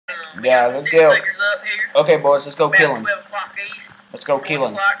Yeah, let's go. Okay, boys, let's go kill him. Let's go kill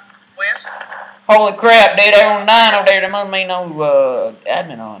him. Holy crap, dude, everyone dying over there. There must be no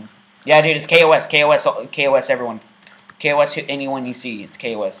admin on. Yeah, dude, it's KOS, KOS, KOS, everyone. KOS, anyone you see, it's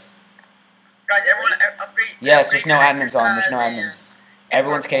KOS. Guys, everyone upgrade. Yes, there's no admins on. There's no admins.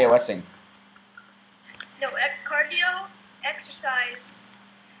 Everyone's KOSing. No, cardio, exercise,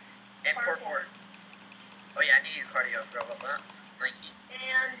 and parkour. Oh yeah, I need cardio. I forgot about that. Thank you.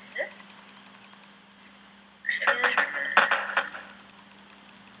 And this.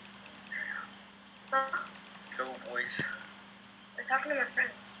 Let's go, boys. I'm talking to my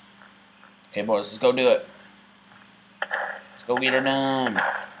friends. Okay, boys, let's go do it. Let's go get her done.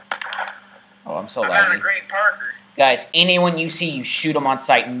 Oh, I'm so I found a laggy. great Parker. Guys, anyone you see, you shoot them on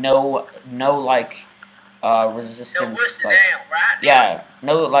sight. No, like, resistance. No wussing like, down, right? yeah,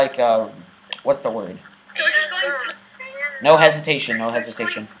 no, like, what's the word? So we're just going. No hesitation, no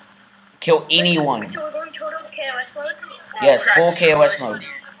hesitation. Kill anyone. So we're going total KOS mode. Yes, full KOS mode.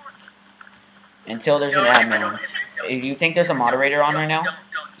 Until there's an admin on. Do you think there's a moderator on right now?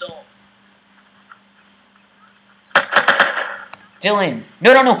 Don't. Dylan!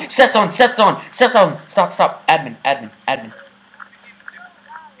 No! Sets on! Stop! Admin.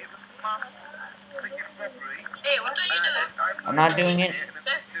 Hey, what are you doing? I'm not doing it.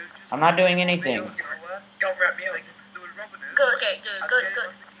 I'm not doing anything. Don't wrap me up. Good, okay, good.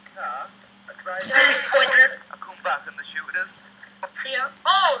 I come back and the shooters. Yeah.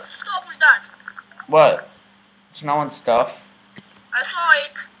 Oh, stop with that. What? It's no one's stuff. I saw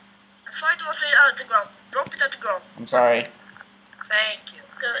it. I saw it was at the ground. Drop it at the ground. I'm sorry. Thank you.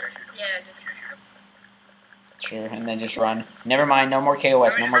 Good. Yeah, good. Sure, and then just run. Never mind, no more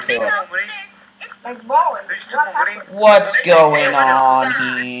KOS, no more KOS. Like bowling. What's going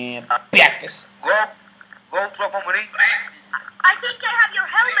on here? Breakfast. Go, drop my money. I think I have your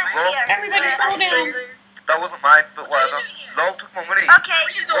helmet here. Everybody slow down. That wasn't mine, but whatever. Lol took my money. Okay.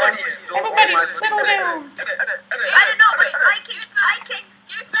 Everybody settle down. I don't know, but I can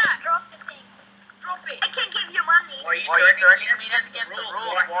give it back. Drop the thing. Drop it. I can give you money. Why are you threatening me? That's against the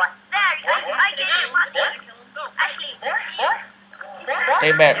rules. What? There, I gave you money. Actually,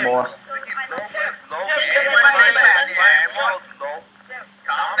 Stay back, boy.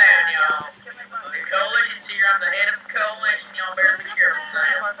 Calm down, y'all. The coalition's here. I'm the head of the coalition. Y'all better be careful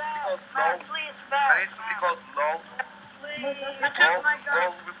now. please, I need somebody called Lol.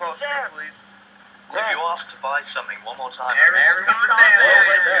 Lol, report to me, please. If you ask to buy something one more time, Everyone Lol down.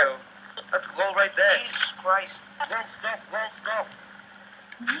 right there. That's Lol right there. Jesus Christ. Lol, stop.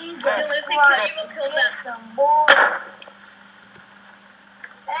 Jesus Christ, you will kill them.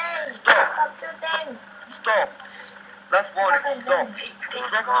 Hey, stop the thing. Stop. Last warning, stop.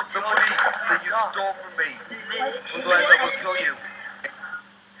 Drop the money that you stole from me. Otherwise I will kill you.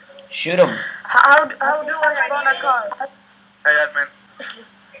 Shoot him. How do I spawn a car? Hey, admin.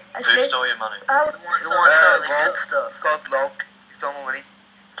 who stole your money? Lol. It's called Lol. You stole my money.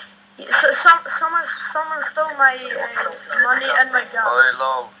 Someone stole my money and my gun. Oh,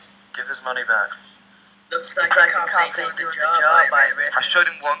 Lol, give his money back. Looks like the cops ain't doing the job. I showed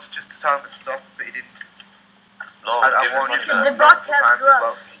him once just to tell him to stop, but he didn't. Lol, I give his warned money him The back. bot multiple times has as well.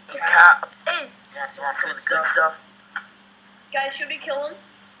 drugs. Cat. Hey, That's all good good stuff. stuff. Guys, should we kill him?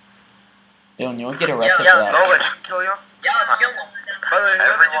 Dylan, you won't get arrested Yeah, for that. Lol, I should kill you. Yeah, let's kill them. By the way,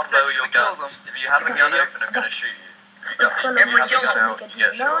 Everyone just lower your kill guns. them. If you have a gun open, I'm gonna shoot you. If you It's gonna have make a gun it out, make you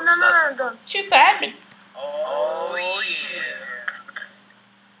it. get No, shot. don't. Shoot the admin. Oh, yeah.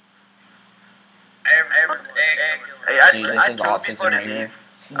 Hey, Dude, this I is told autism people to right here. leave.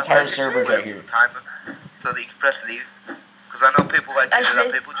 This entire server's right here. Time so that you can press leave. Because I know people like to do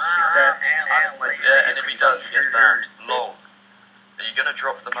that. People just sit there. I don't like Yeah, and if he does, he gets banned. Lol. Are you gonna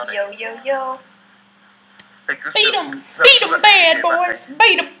drop the money? Yo. Beat him bad, boys.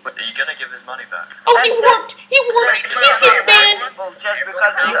 Beat him. Are you gonna give his money back? Oh, he worked. He's getting banned. Just because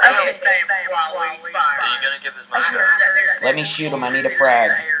you Are you gonna give his money back? Let me shoot him. I need a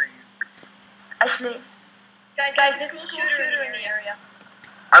frag. Actually, Guys, there's a shooter in the area.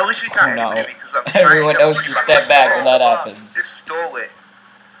 I wish we can't No. because I'm Everyone knows to step back when that happens. Just stole it.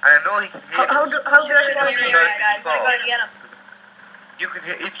 And I know he can hear how me. do I get in the him? area, guys. We gotta get him. You can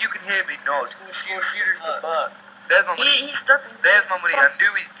hear, if you can hear me, no. Shooters the butt. There's my money. He's stuffing. There's my money. I knew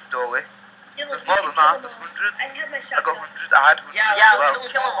he stole it. There's more than that. There's hundreds. I have my I got shotgun. hundreds. I had hundreds Yeah, as well.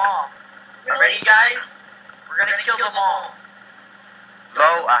 let's kill them all. Really? Ready, guys? We're gonna kill them all.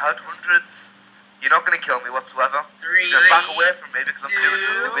 Lol, I had hundreds. You're not gonna kill me whatsoever. Three, You're back away from me because I'm doing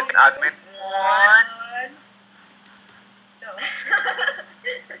something with admin. One. No.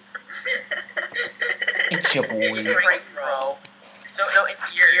 It's your boy. Great, bro. So it's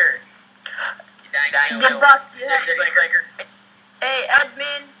here.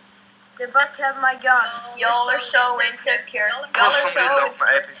 if I have my gun, y'all are so insecure. Y'all Put are somebody so... low from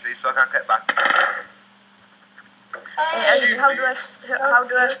APC so I can't get back. Hey, how do I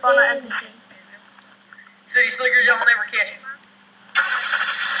spawn an NPC? City Slickers, y'all never catch me.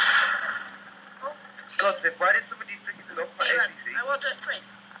 God, why did somebody stick it low from APC? I want a friend.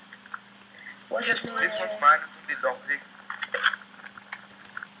 What's his name? This one's mine and somebody locked it.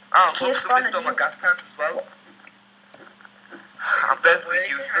 Oh, look, somebody stole my gas tank as well. I'm definitely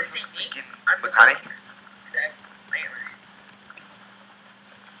useless as a freaking mechanic.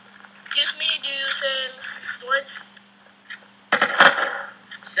 Excuse me, do you sell storage?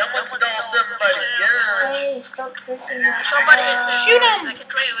 Someone stole somebody's gun. Hey, stop pushing that. Somebody Shoot him! like a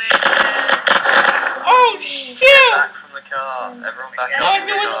trailer. Oh, shoot! Back from the car. Everyone back No, up from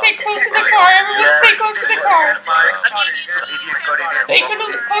the everyone car. stay close to the car. Everyone stay close to the car. Idiot got in it. Stay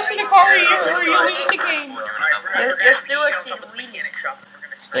close to the car or you lose the game. Just do it,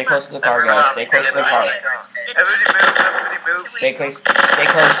 Stay close to the car, guys. Stay close to the car. Everybody move. Stay close to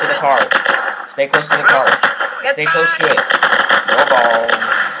the car. Stay close to the car. Stay close to it. No ball.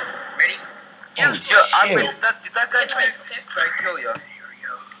 Ready? Oh, Yo, I shoot. bet that guy try to kill you.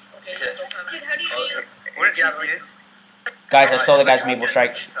 Dude, how do you What did you do? Guys, I stole the guy's maple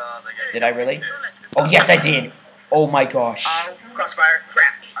strike. Did I really? Oh, yes, I did. Oh, my gosh. Crossfire.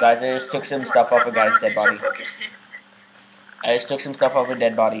 Crap. Guys, I just took some stuff off a guy's dead body. I just took some stuff off a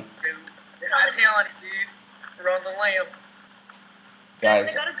dead body. I'm telling you, dude. We're on the lamb.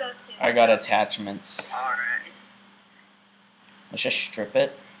 Guys, I got attachments. Alright. Let's just strip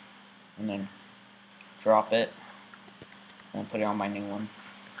it. And then drop it. And put it on my new one.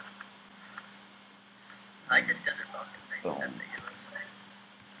 I like this desert falcon thing. Boom.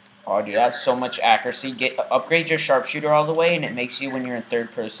 Oh, dude, that's so much accuracy. Upgrade your sharpshooter all the way, and it makes you, when you're in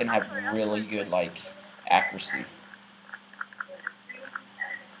third person, have really good, like, accuracy.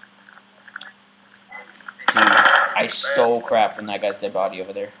 Dude, I stole crap from that guy's dead body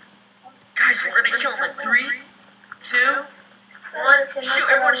over there. Guys, we're gonna kill him in 3, 2, 1. Shoot,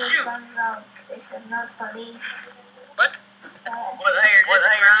 everyone shoot. What? What the heck? What the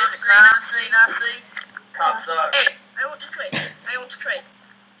heck? Is this a crime scene, I see? Cops up. Hey, I want to trade. I want to trade.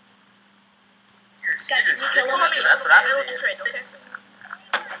 You're Guys, serious. you kill me. That's what I I want to did. trade, okay?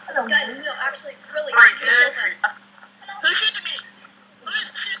 Guys, no, actually, really. Break it. Who's shooting me? Who's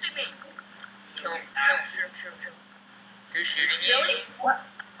shooting me? Kill him. Shoot him. Who's shooting you? Really?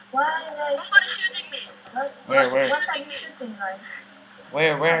 Why Somebody shooting me. Where? What are you shooting, guys?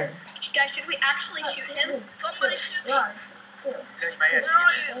 Where? Guys, should we actually shoot him? Somebody shoot me. Run. You might have Where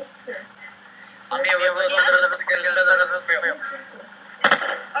are you? I'm here with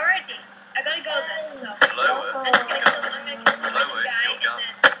Alrighty, I gotta go then, so. Lower. I'm gonna kill this guy Your gun.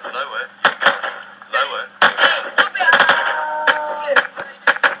 and then... Lower.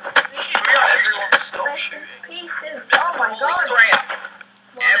 Everyone stop shooting. Pieces. Oh my god.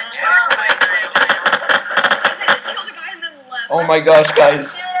 Oh my gosh,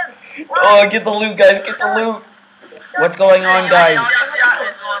 guys. Oh, get the loot, guys. Get the loot. What's going on, guys?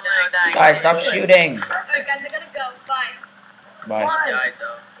 Guys, stop shooting. Alright guys, I gotta go. Bye. Bye. Died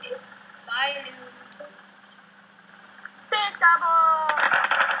though. Bye.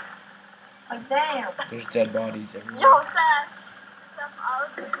 Like, damn. There's dead bodies everywhere. Yo, Seth.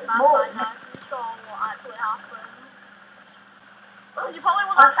 You probably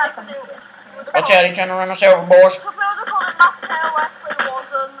will not take the... Watch out, he's trying to run us over, boys.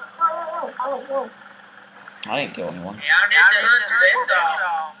 Whoa. I didn't kill anyone. Yeah, I'm just a hunter, that's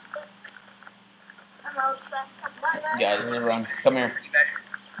all. Hello, Seth. Guys, just run. Come here.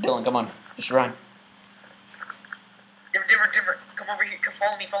 Dylan, come on. Just run. Different. Come over here. Come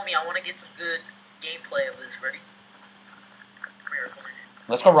follow me. I want to get some good gameplay of this. Ready? Come here.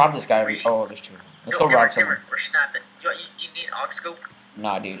 Let's go rob this guy. Oh, there's two. Let's go rob someone. We're snapping. You need an aux scope?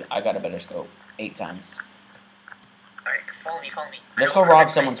 Nah, dude. I got a better scope. 8 times. Alright, follow me. Let's go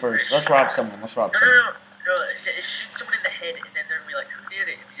rob someone first. Let's rob someone. No, shoot someone in the head, and then they're gonna be like, who did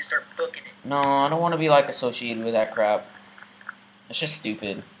it? And you just start booking it. No, I don't want to be, like, associated with that crap. It's just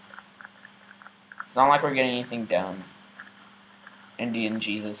stupid. It's not like we're getting anything down. Indian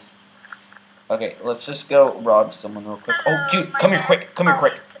Jesus. Okay, let's just go rob someone real quick. Oh, dude, come here quick.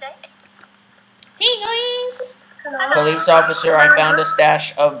 Hey, guys. Police officer, I found a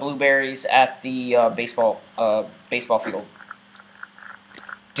stash of blueberries at the baseball field.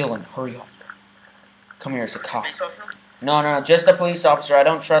 Dylan, hurry up. Come here, it's a cop. No, just a police officer. I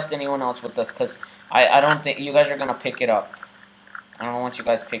don't trust anyone else with this, because I don't think you guys are going to pick it up. I don't want you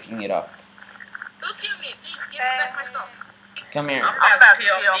guys picking it up. Who killed me? Please give me back my stuff. Come here. I'm about to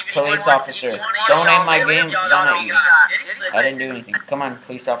kill Police officer, don't aim my game gun at you. I didn't do anything. Come on,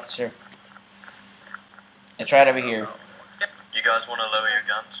 police officer. It's right over here. You guys want to lower your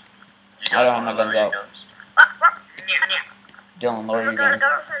guns? I don't have my guns out. Dylan, lower your gun.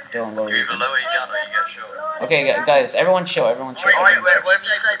 Dylan, lower You your either gun. lower your gun or you get shot. Okay, guys, everyone chill. Everyone chill. Wait, Everyone chill. what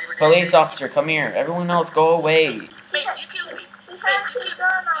have you said? Police officer, come here. Everyone else, go away. Hey, you kill me. Hey, you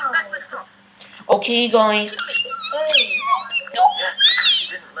back my stuff. Okay, guys. Hey. Yeah, you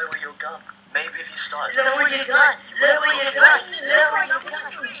didn't lower your gun. Maybe if you started... Lower your gun. Lower your gun. Lower your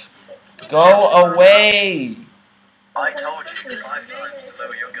gun. Go away. I told you 5 times to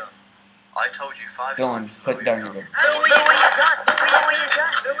lower your gun. I told you 5 Dylan, times to put lower down your your gun. gun. Lower your gun. Lower your gun.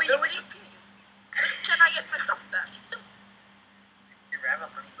 Lower your gun. Can I get my stuff back?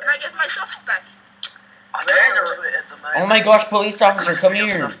 Can I get my stuff back? I can't do it at the moment. Oh my gosh, police officer, come Put your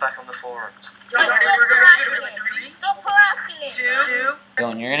here. stuff back on the forums. Don't procrastinate.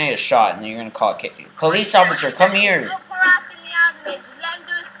 Dylan, you're gonna get shot and then you're gonna call it. Police officer, come here. Don't procrastinate. Let him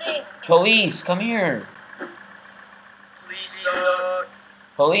do his thing. Police, come here.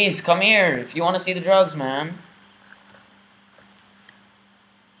 Police, come here. If you want to see the drugs, man.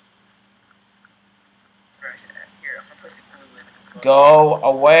 Go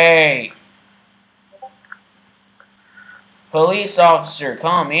away. Police officer,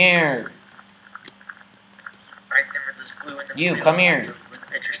 come here. You, come here.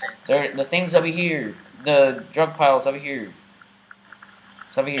 The thing's over here. The drug pile's over here.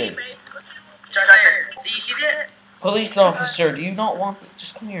 It's over here. See that? Police officer, do you not want...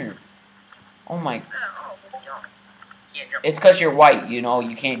 Just come here. Oh my... It's because you're white, you know.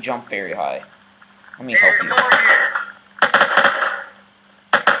 You can't jump very high. Let me help you.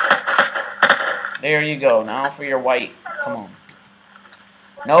 There you go. Now for your white. Come on.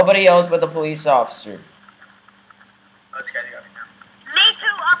 Nobody else but the police officer. Me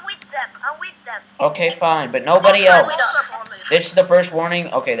too. I'm with them. I'm with them. Okay, fine. But nobody else. This is the first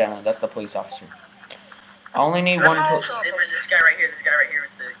warning. Okay, that's the police officer. I only need one... This guy right here. This guy right here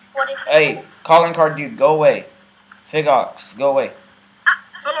with the... What is it? Hey, calling card dude, go away. Figox, go away.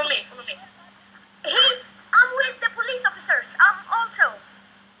 Follow me. Follow me. I'm with the police officers. I'm also.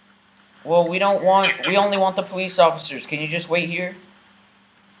 Well, we only want the police officers. Can you just wait here?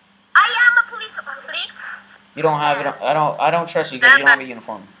 I am a police officer. You don't have it. I don't trust you because you don't have a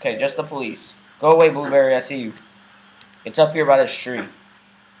uniform. Okay, just the police. Go away, Blueberry. I see you. It's up here by this tree.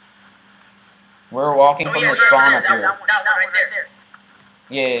 We're walking from the spawn up here. That one right there.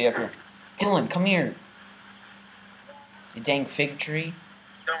 Yeah, up here. Dylan, come here. You dang fig tree.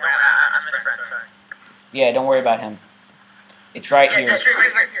 Don't worry, I'm his friend. Sorry. Yeah, don't worry about him. It's right here. Yeah, straight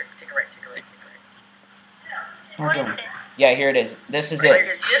right here. Take a right. What are you doing? Yeah, here it is. This is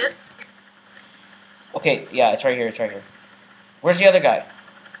it. Okay, yeah, it's right here. Where's the other guy?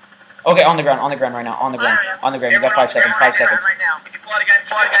 Okay, on the ground right now. On the ground. You got 5 seconds. 5 seconds.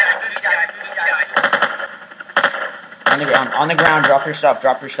 On the ground. Drop your stuff.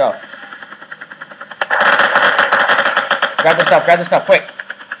 Grab the stuff. Quick.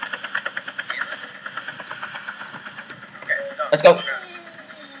 Let's go.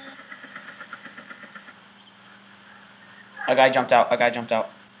 A guy jumped out. Dude,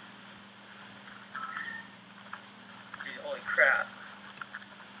 holy crap.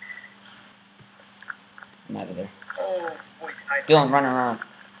 I'm out of there. Oh, boys, Dylan, run.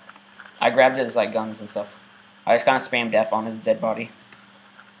 I grabbed his like guns and stuff. I just kind of spammed F on his dead body.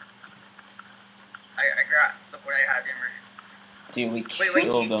 I got. Look what I have in there. Dude, we Wait,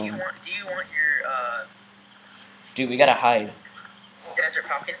 killed do him. you want your Dude, we gotta hide. Desert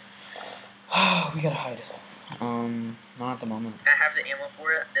Falcon? We gotta hide. Not at the moment. Can I have the ammo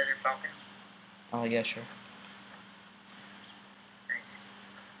for it, Desert Falcon? Oh yeah, sure. Nice.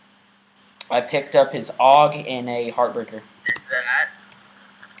 I picked up his AUG and a Heartbreaker. There's that.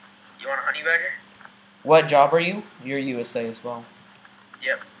 You want a honey badger? What job are you? You're USA as well.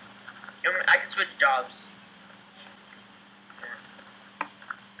 Yep. You know, I can switch jobs.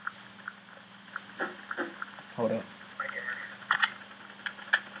 Hold up.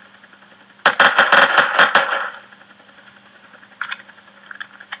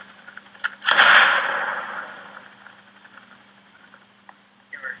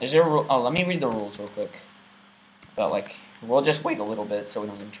 Is there a rule? Oh, let me read the rules real quick. But like, we'll just wait a little bit so we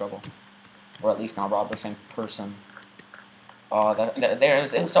don't get in trouble, or at least not rob the same person. Oh,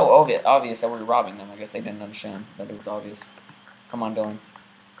 it was so obvious that we were robbing them. I guess they didn't understand that it was obvious. Come on, Dylan.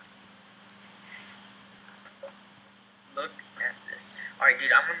 Look at this. Alright,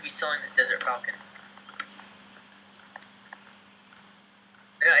 dude, I'm gonna be selling this Desert Falcon.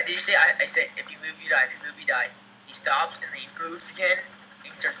 Did you say, I said, if you move, you die. If you move, you die. He stops, and then he moves again,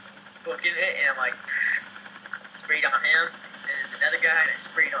 and he starts booking it, and I'm like, sprayed on him, and there's another guy, and I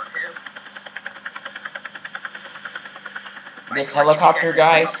sprayed on him. this helicopter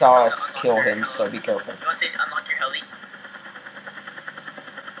guy saw us kill him, so be careful. You want to say unlock your heli?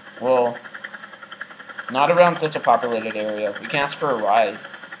 Well, not around such a populated area. We can ask for a ride.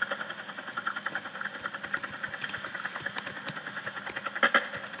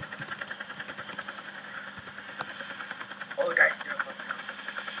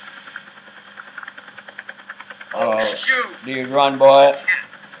 Oh, shoot! Dude, run, boy. Oh,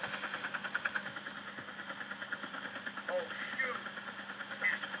 shoot!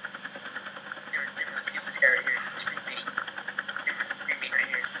 Let's get this guy right here. Screen beat. Screen beat right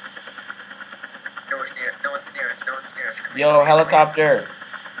here. No one's near us. Yo, helicopter.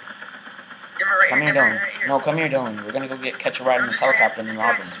 Right come here, here, Dylan. right here. No, come here, Dylan. We're gonna go catch a ride in this helicopter and then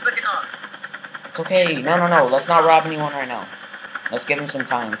rob him. Flicking off. It's okay. No. Let's not rob anyone right now. Let's give him some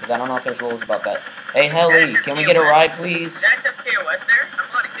time, because I don't know if there's rules about that. Hey, Heli, can we get a ride, please? Did I accept KOS there? I'm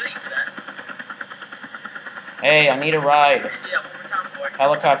going to kill you for that. Hey, I need a ride. Yeah, one more time, boy.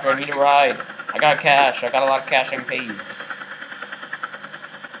 Helicopter, I need a ride. I got cash. I got a lot of cash I can pay you.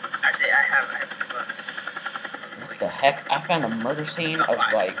 Actually, I have fun. What the heck? I found a murder scene of,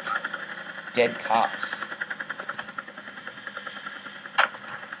 like, dead cops.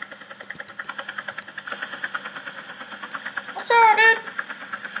 What's up, dude?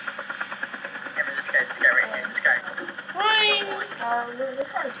 Remember this guy right here, this guy. Hi. Come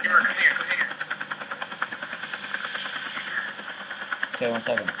here. Okay, 1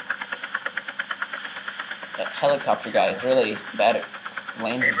 second. That helicopter guy is really bad at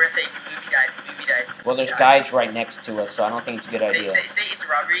landing. We're gonna say movie dies. Well, there's guys right next to us, so I don't think it's a good idea. Say it's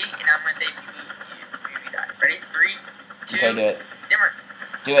robbery, and I'm gonna say movie die. Ready? 3, 2, Okay, do it. Dimmer.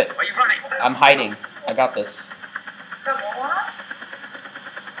 Do it. Why are you running? I'm hiding. I got this.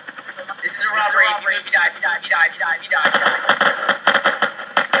 This is a robbery. If you die.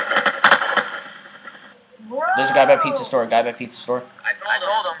 There's a guy by pizza store. I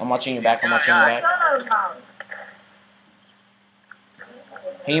told him. I'm watching your back.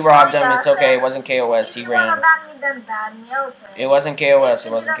 He robbed him. It's okay. It wasn't KOS. He ran. It wasn't KOS. I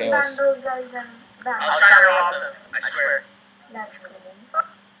was trying to rob him. I swear.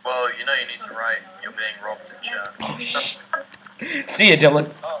 Well, you know you need to write. You're being robbed in chat. Oh, shit. See ya,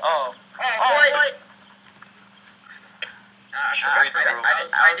 Dylan. Oh. Boy. I was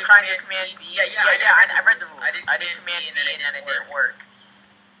trying to command D. Yeah, I read the rules. I did command D and then it didn't work.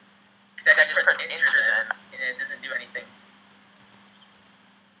 Because I just pressed enter then, and it doesn't do anything.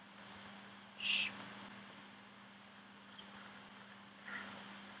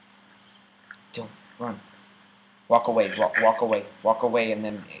 Don't run. Walk away, walk away, and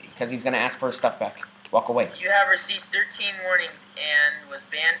then, because he's going to ask for his stuff back. Walk away. You have received 13 warnings and was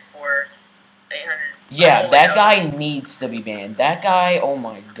banned for 800... Yeah, that guy needs to be banned. That guy, oh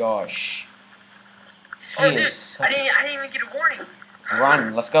my gosh. Oh, dude, I didn't even get a warning.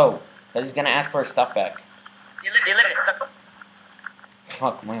 Run, let's go. He's going to ask for his stuff back.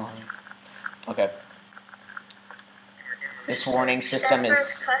 Fuck my line. Okay. This warning system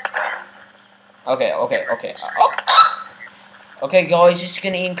is... Okay, guys, just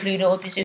gonna include all episodes.